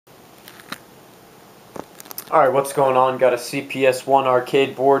Alright, what's going on? Got a CPS-1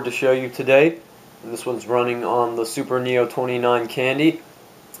 arcade board to show you today. And this one's running on the Super Neo 29 Candy.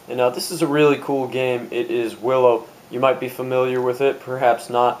 And this is a really cool game. It is Willow. You might be familiar with it, perhaps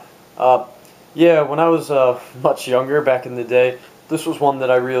not. Yeah, when I was much younger, back in the day, this was one that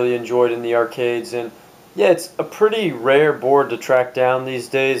I really enjoyed in the arcades. And yeah, it's a pretty rare board to track down these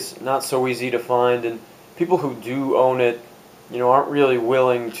days. Not so easy to find. And people who do own it, aren't really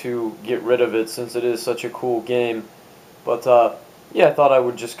willing to get rid of it since it is such a cool game. But yeah, I thought I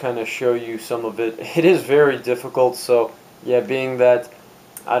would just kind of show you some of it. It is very difficult, so yeah, being that,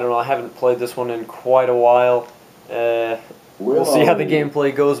 I don't know, I haven't played this one in quite a while. We'll see how the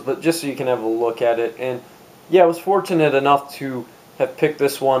gameplay goes, but just so you can have a look at it. And yeah, I was fortunate enough to have picked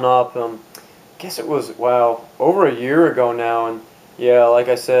this one up. I guess it was, wow, over a year ago now. And yeah, like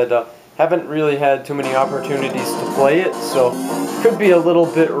I said, haven't really had too many opportunities to play it, so could be a little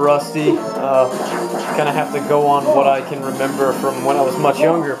bit rusty. Kind of have to go on what I can remember from when I was much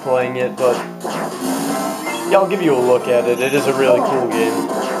younger playing it, but yeah, I'll give you a look at it. It is a really cool game.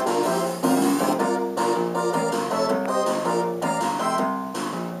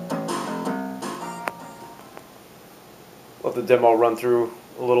 Let the demo run through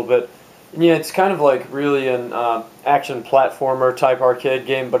a little bit. And yeah, it's kind of like really an action platformer type arcade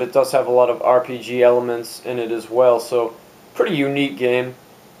game, but it does have a lot of RPG elements in it as well, so pretty unique game.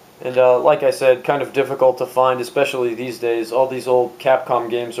 And like I said, kind of difficult to find, especially these days. All these old Capcom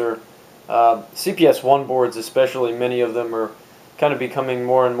games are, CPS-1 boards especially, many of them are kind of becoming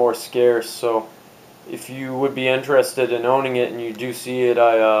more and more scarce, so if you would be interested in owning it and you do see it,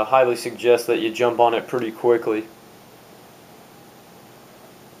 I highly suggest that you jump on it pretty quickly.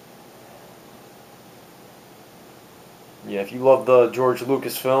 Yeah, if you love the George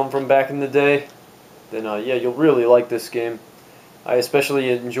Lucas film from back in the day, then yeah, you'll really like this game. I especially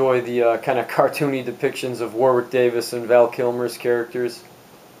enjoy the kind of cartoony depictions of Warwick Davis and Val Kilmer's characters.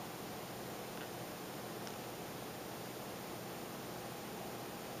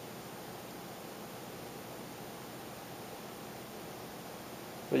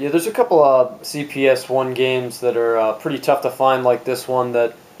 But yeah, there's a couple of CPS-1 games that are pretty tough to find, like this one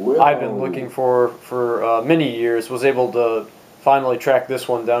that I've been looking for many years. Was able to finally track this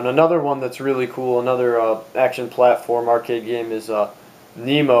one down. Another one that's really cool, another action platform arcade game is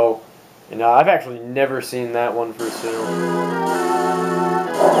Nemo, and I've actually never seen that one for sale.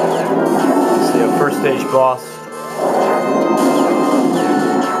 Let's see, a first stage boss.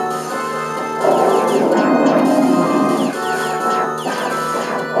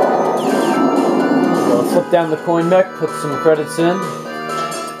 So flip down the coin mech, put some credits in.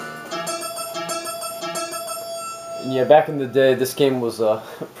 And yeah, back in the day, this game was a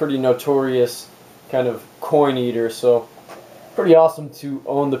pretty notorious kind of coin eater, so pretty awesome to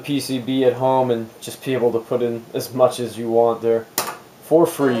own the PCB at home and just be able to put in as much as you want there for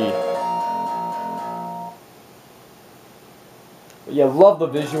free. But yeah, love the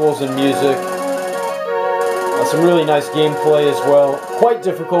visuals and music. Some really nice gameplay as well. Quite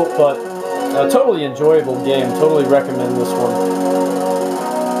difficult, but a totally enjoyable game. Totally recommend this one.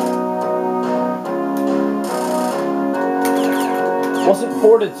 Wasn't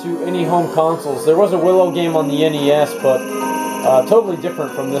ported to any home consoles. There was a Willow game on the NES, but totally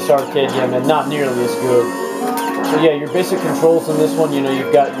different from this arcade game and not nearly as good. So yeah, your basic controls in this one,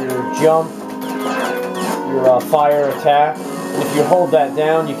 you've got your jump, your fire attack, and if you hold that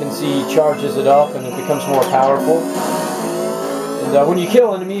down, you can see he charges it up and it becomes more powerful. And when you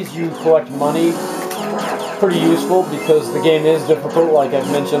kill enemies, you collect money. Pretty useful because the game is difficult, like I've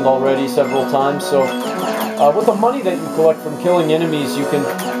mentioned already several times, so with the money that you collect from killing enemies, you can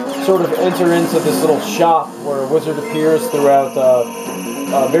sort of enter into this little shop where a wizard appears throughout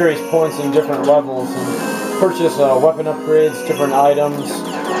various points in different levels and purchase weapon upgrades, different items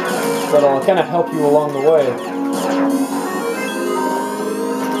that'll kind of help you along the way.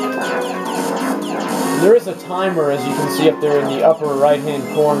 And there is a timer, as you can see up there in the upper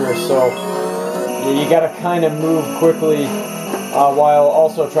right-hand corner, so you gotta kind of move quickly while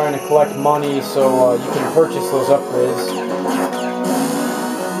also trying to collect money so you can purchase those upgrades.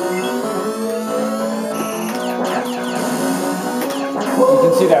 You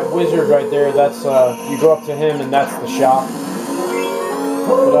can see that wizard right there, that's, you go up to him and that's the shop.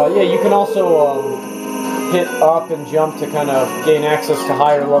 But yeah, you can also hit up and jump to kind of gain access to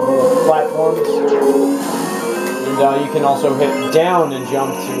higher level platforms. And you can also hit down and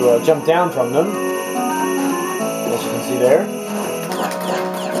jump to jump down from them, as you can see there.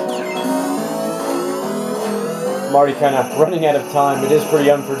 I'm already kind of running out of time. It is pretty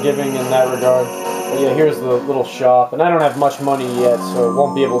unforgiving in that regard. But yeah, here's the little shop. And I don't have much money yet, so I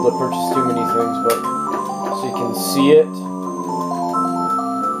won't be able to purchase too many things. But so you can see it.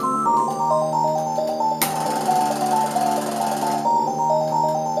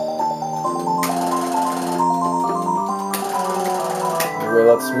 Anyway,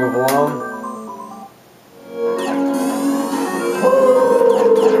 let's move along.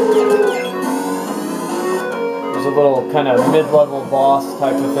 There's a little kind of mid-level boss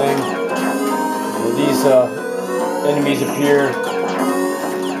type of thing. These enemies appear.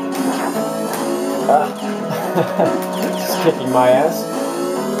 Just kicking my ass.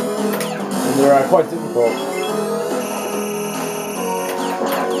 And they're quite difficult.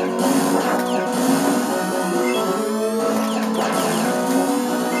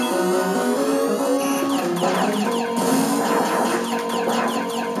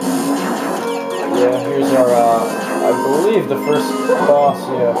 Yeah, here's our, I believe the first boss,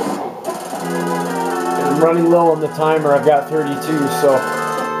 yeah. I'm running low on the timer, I've got 32, so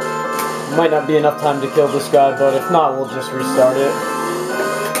might not be enough time to kill this guy, but if not, we'll just restart it.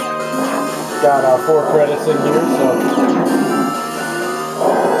 Got 4 credits in here, so...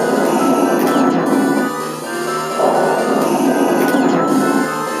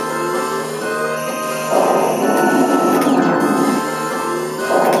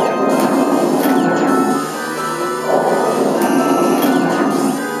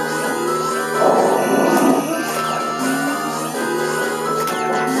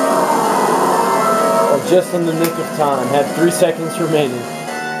 Just in the nick of time, had 3 seconds remaining.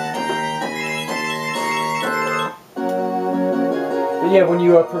 But yeah, when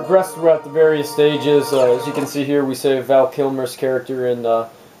you progress throughout the various stages, as you can see here, we save Val Kilmer's character, and I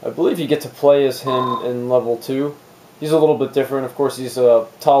believe you get to play as him in level 2. He's a little bit different, of course he's a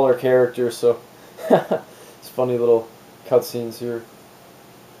taller character, so it's funny little cutscenes here.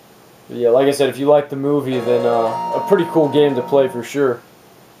 But yeah, like I said, if you like the movie, then a pretty cool game to play for sure.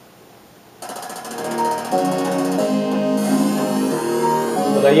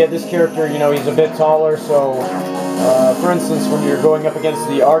 But yeah, this character, you know, he's a bit taller, so for instance, when you're going up against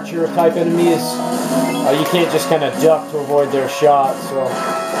the archer type enemies, you can't just kind of duck to avoid their shot, so...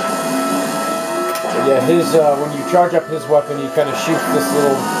 But yeah, his, when you charge up his weapon, he kind of shoots this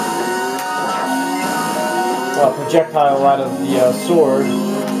little projectile out of the sword.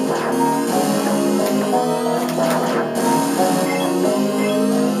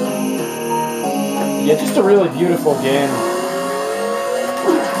 Yeah, just a really beautiful game.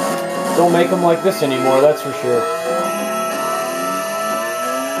 Don't make them like this anymore, that's for sure.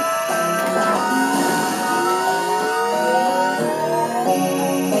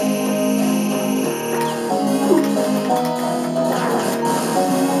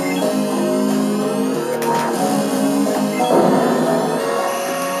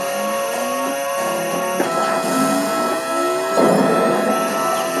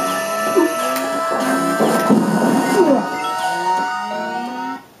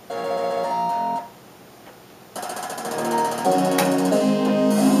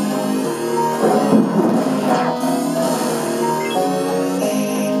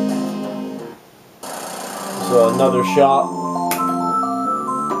 Another shop.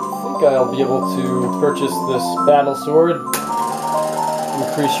 I think I'll be able to purchase this battle sword.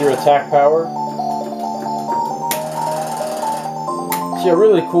 Increase your attack power. It's a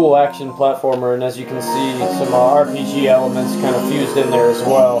really cool action platformer, and as you can see, some RPG elements kind of fused in there as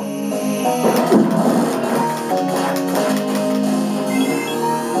well.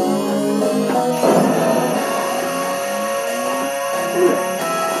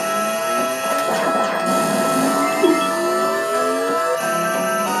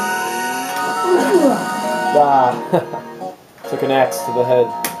 Took an axe to the head.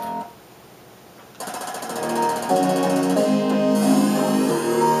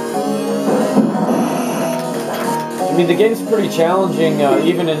 I mean, the game's pretty challenging,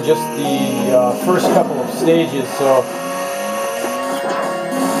 even in just the first couple of stages, so...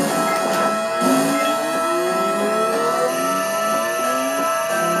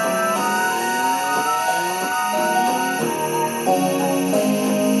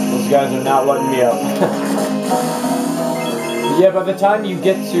 Those guys are not letting me up. Yeah, by the time you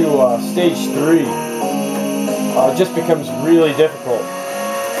get to stage 3, it just becomes really difficult.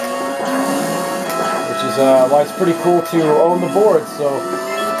 Which is why it's pretty cool to own the board, so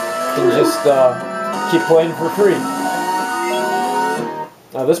you can just keep playing for free.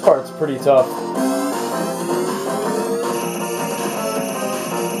 Now this part's pretty tough.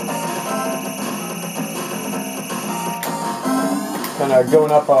 Kind of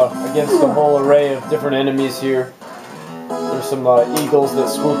going up against a whole array of different enemies here. There's some eagles that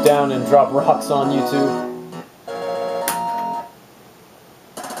swoop down and drop rocks on you too.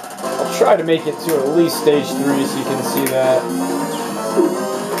 I'll try to make it to at least stage 3 so you can see that.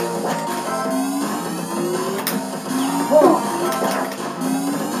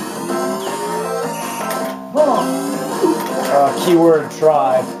 Keyword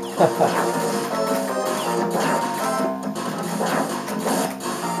try.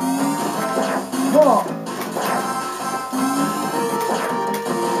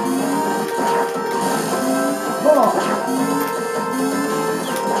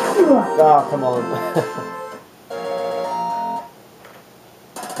 Ah, come on.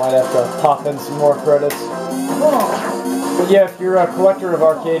 Might have to pop in some more credits. But yeah, if you're a collector of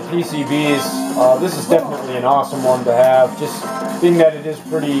arcade PCBs, this is definitely an awesome one to have. Just being that it is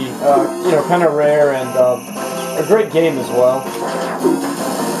pretty, you know, kind of rare and a great game as well.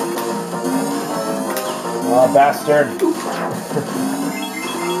 Bastard.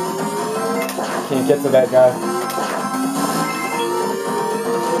 Can't get to that guy.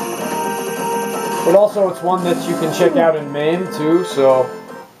 But also, it's one that you can check out in MAME too, so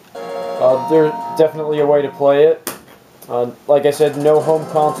there's definitely a way to play it. Like I said, no home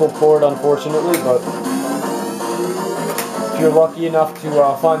console port, unfortunately, but if you're lucky enough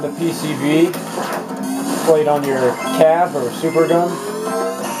to find the PCB, play it on your cab or super gun.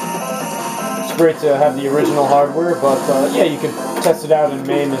 It's great to have the original hardware, but yeah, you can test it out in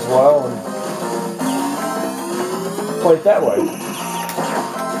MAME as well and play it that way.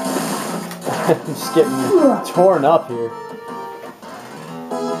 I'm just getting torn up here.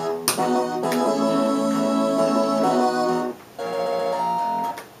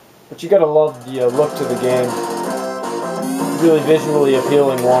 But you gotta love the look to the game. Really visually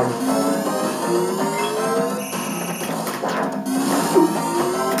appealing one.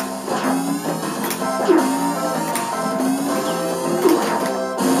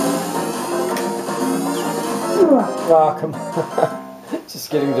 Ah, come on. Just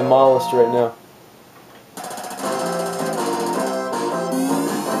getting demolished right now.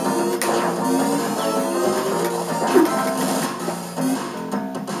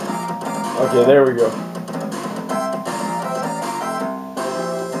 Okay, there we go.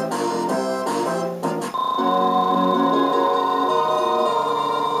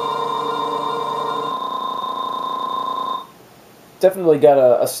 Definitely got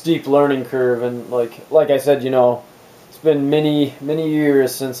a steep learning curve, and like I said, you know, it's been many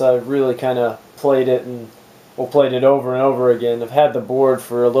years since I've really kind of played it, and played it over and over again. I've had the board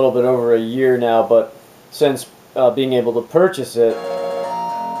for a little bit over a year now, but since being able to purchase it,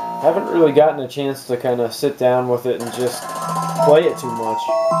 haven't really gotten a chance to kind of sit down with it and just play it too much.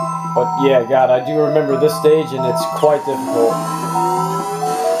 But yeah, God, I do remember this stage, and it's quite difficult.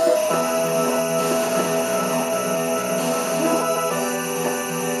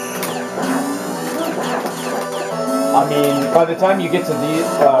 I mean, by the time you get to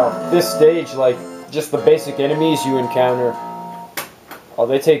this stage, like, just the basic enemies you encounter,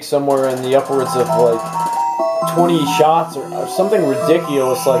 they take somewhere in the upwards of, like, 20 shots or something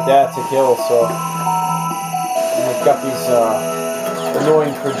ridiculous like that to kill, so you've got these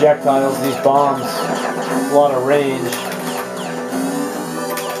annoying projectiles, these bombs, a lot of range.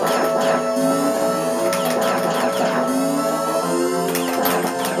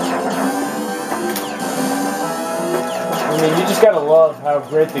 I mean, you just gotta love how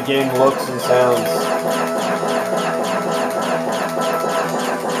great the game looks and sounds.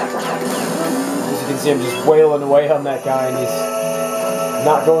 See him just wailing away on that guy, and he's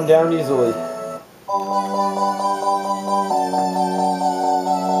not going down easily.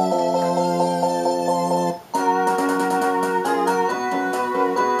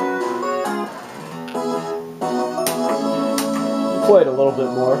 Played a little bit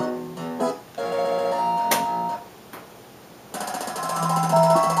more.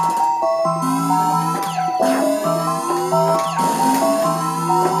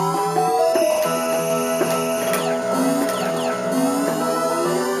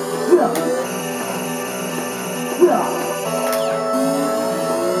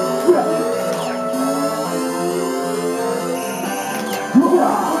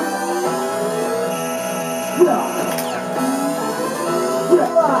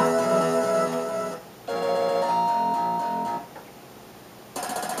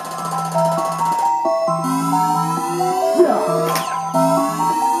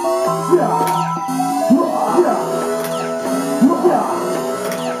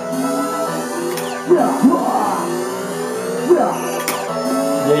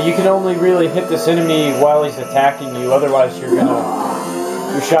 Yeah, you can only really hit this enemy while he's attacking you, otherwise your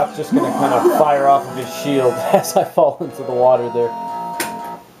shot's just gonna kind of fire off of his shield as I fall into the water there.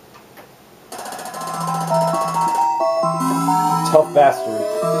 tough bastard.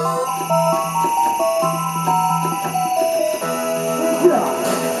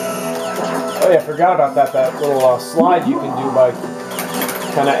 Oh yeah, I forgot about that. That little slide you can do by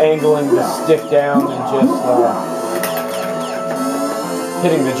kind of angling the stick down and just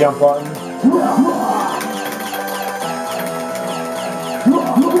hitting the jump button.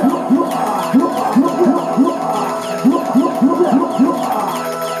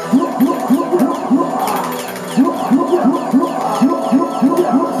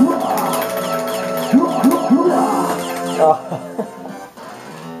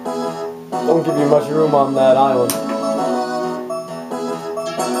 Don't give you much room on that island.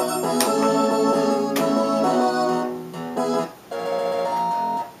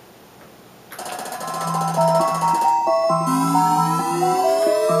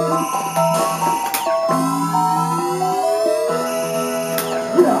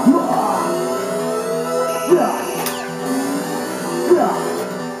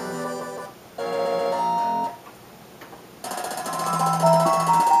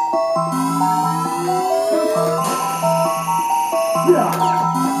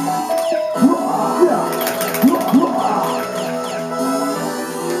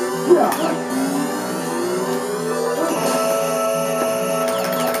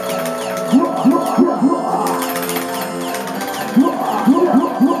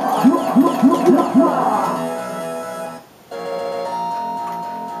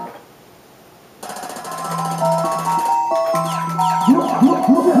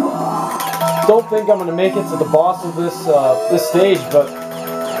 Don't think I'm gonna make it to the boss of this this stage, but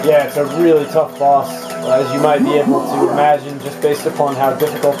yeah, it's a really tough boss, as you might be able to imagine, just based upon how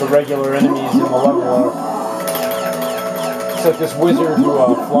difficult the regular enemies in the level are. It's like this wizard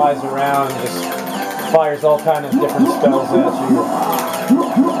who flies around and just fires all kind of different spells at you.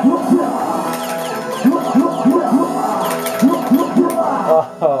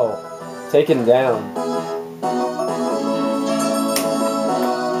 Oh, taken down.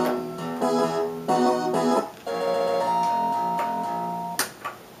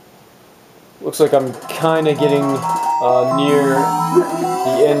 Looks like I'm kind of getting near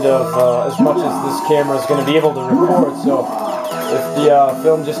the end of as much as this camera is going to be able to record, so if the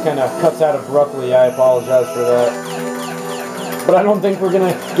film just kind of cuts out abruptly, I apologize for that. But I don't think we're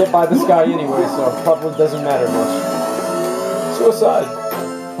going to get by this guy anyway, so it probably doesn't matter much. Suicide!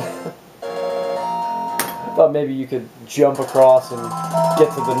 I thought maybe you could jump across and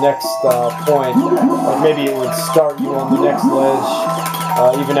get to the next point. Like maybe it would start you on the next ledge.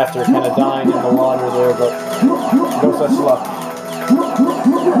 Even after kind of dying in the water there, but no such luck.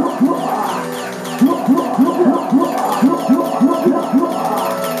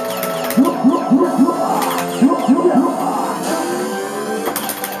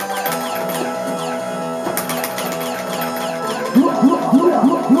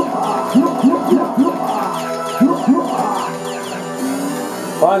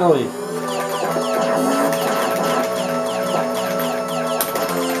 Finally.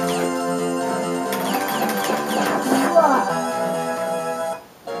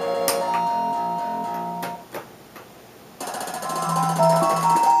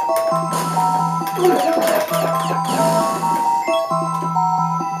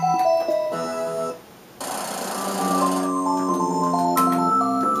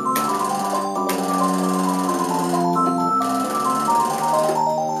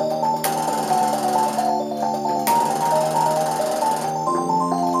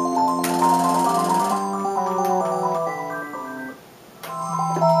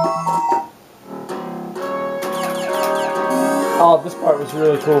 Oh, this part was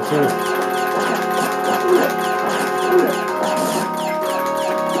really cool too.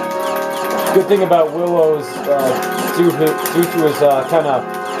 Good thing about Willow is due to his kind of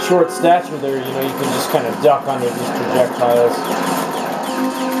short stature there, you know, you can just kind of duck under these projectiles.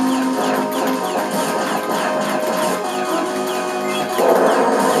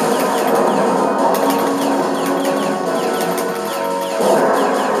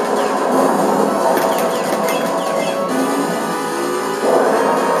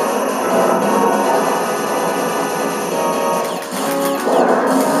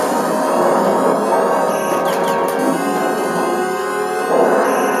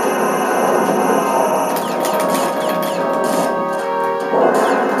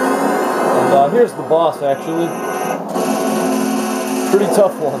 Here's the boss, actually. Pretty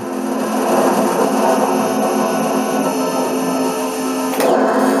tough one.